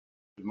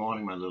Good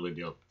morning, my Lily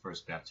Dale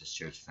First Baptist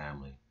Church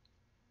family.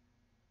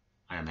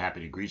 I am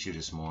happy to greet you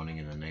this morning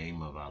in the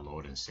name of our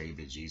Lord and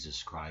Savior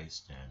Jesus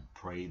Christ and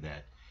pray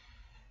that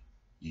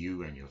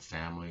you and your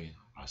family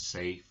are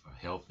safe, are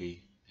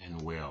healthy,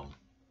 and well.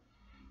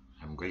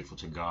 I'm grateful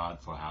to God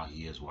for how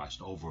He has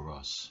watched over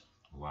us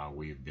while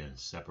we've been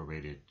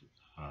separated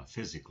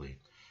physically,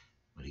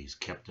 but He's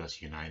kept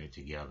us united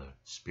together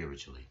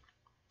spiritually.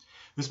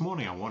 This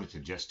morning, I wanted to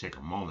just take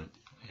a moment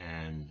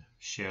and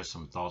share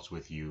some thoughts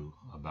with you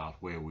about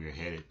where we're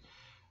headed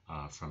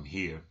from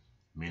here.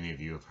 Many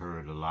of you have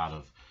heard a lot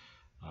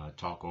of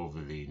talk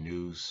over the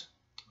news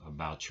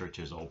about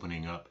churches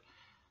opening up.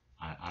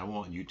 I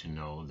want you to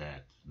know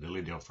that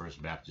Lilydale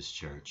First Baptist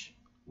Church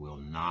will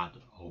not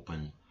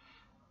open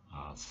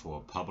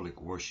for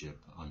public worship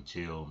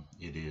until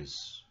it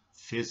is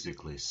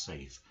physically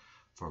safe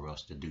for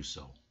us to do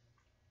so.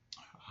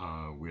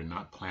 We're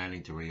not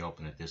planning to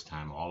reopen at this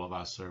time. All of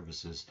our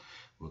services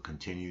will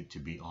continue to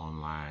be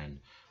online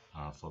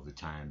for the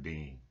time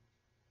being.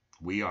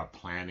 We are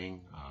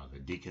planning, the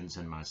deacons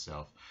and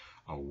myself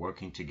are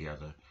working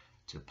together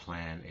to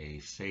plan a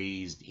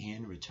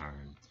phased-in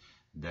return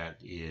that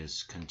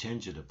is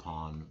contingent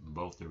upon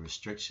both the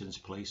restrictions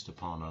placed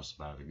upon us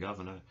by the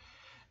governor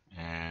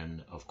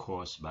and, of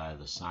course, by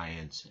the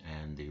science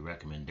and the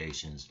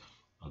recommendations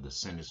of the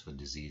Centers for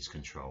Disease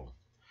Control.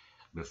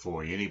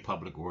 Before any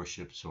public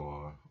worships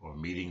or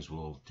meetings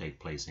will take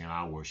place in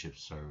our worship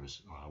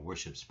service or our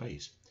worship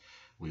space,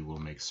 we will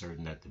make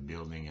certain that the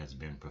building has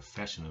been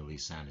professionally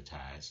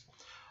sanitized,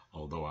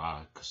 although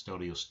our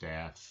custodial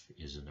staff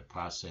is in the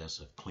process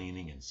of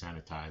cleaning and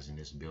sanitizing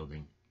this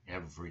building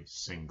every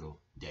single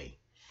day.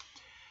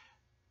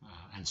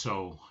 And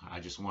so I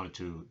just wanted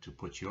to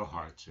put your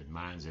hearts and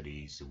minds at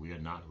ease that we are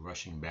not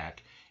rushing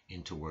back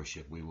into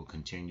worship. We will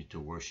continue to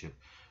worship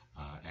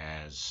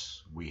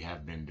as we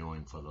have been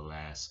doing for the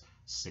last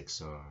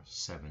 6 or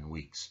 7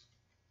 weeks.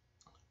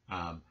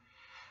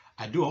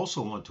 I do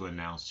also want to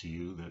announce to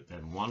you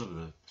that one of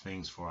the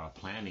things for our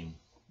planning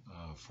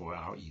for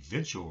our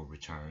eventual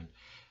return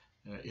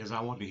is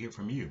I want to hear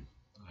from you.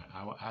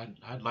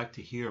 I'd like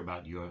to hear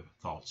about your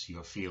thoughts,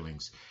 your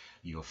feelings,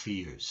 your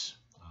fears,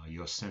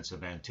 your sense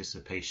of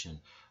anticipation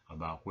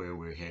about where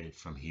we're headed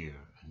from here.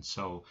 And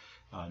so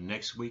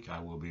next week I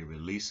will be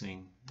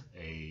releasing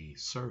a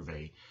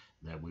survey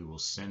that we will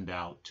send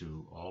out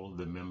to all of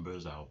the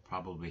members. I'll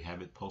probably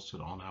have it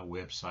posted on our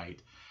website.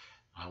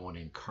 I want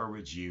to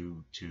encourage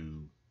you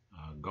to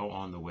go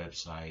on the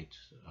website,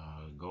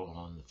 go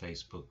on the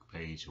Facebook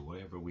page or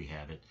wherever we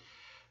have it,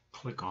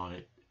 click on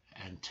it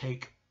and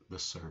take the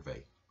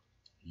survey.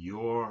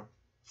 Your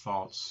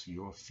thoughts,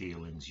 your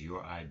feelings,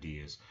 your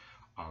ideas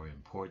are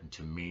important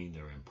to me.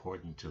 They're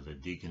important to the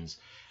deacons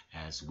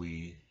as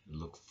we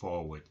look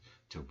forward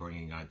to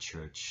bringing our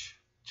church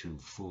to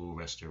full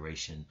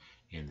restoration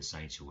in the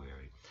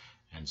sanctuary.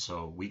 And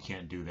so we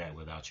can't do that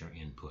without your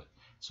input.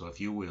 So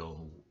if you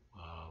will,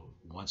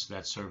 once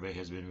that survey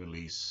has been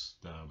released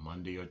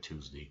Monday or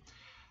Tuesday,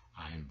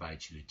 I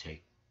invite you to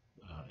take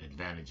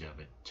advantage of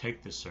it.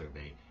 Take the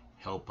survey.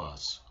 Help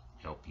us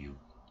help you.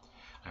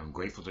 I'm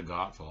grateful to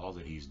God for all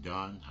that He's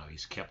done, how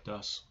He's kept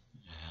us,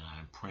 and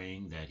I'm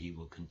praying that He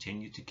will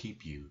continue to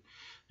keep you,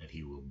 that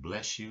He will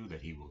bless you,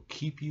 that He will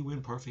keep you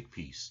in perfect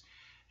peace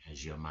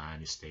as your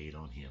mind is stayed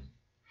on Him.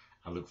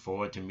 I look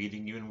forward to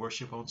meeting you in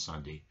worship on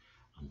Sunday.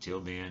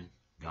 Until then,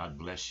 God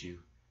bless you.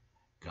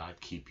 God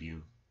keep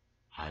you.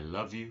 I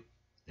love you.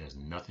 There's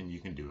nothing you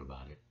can do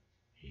about it.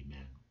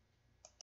 Amen.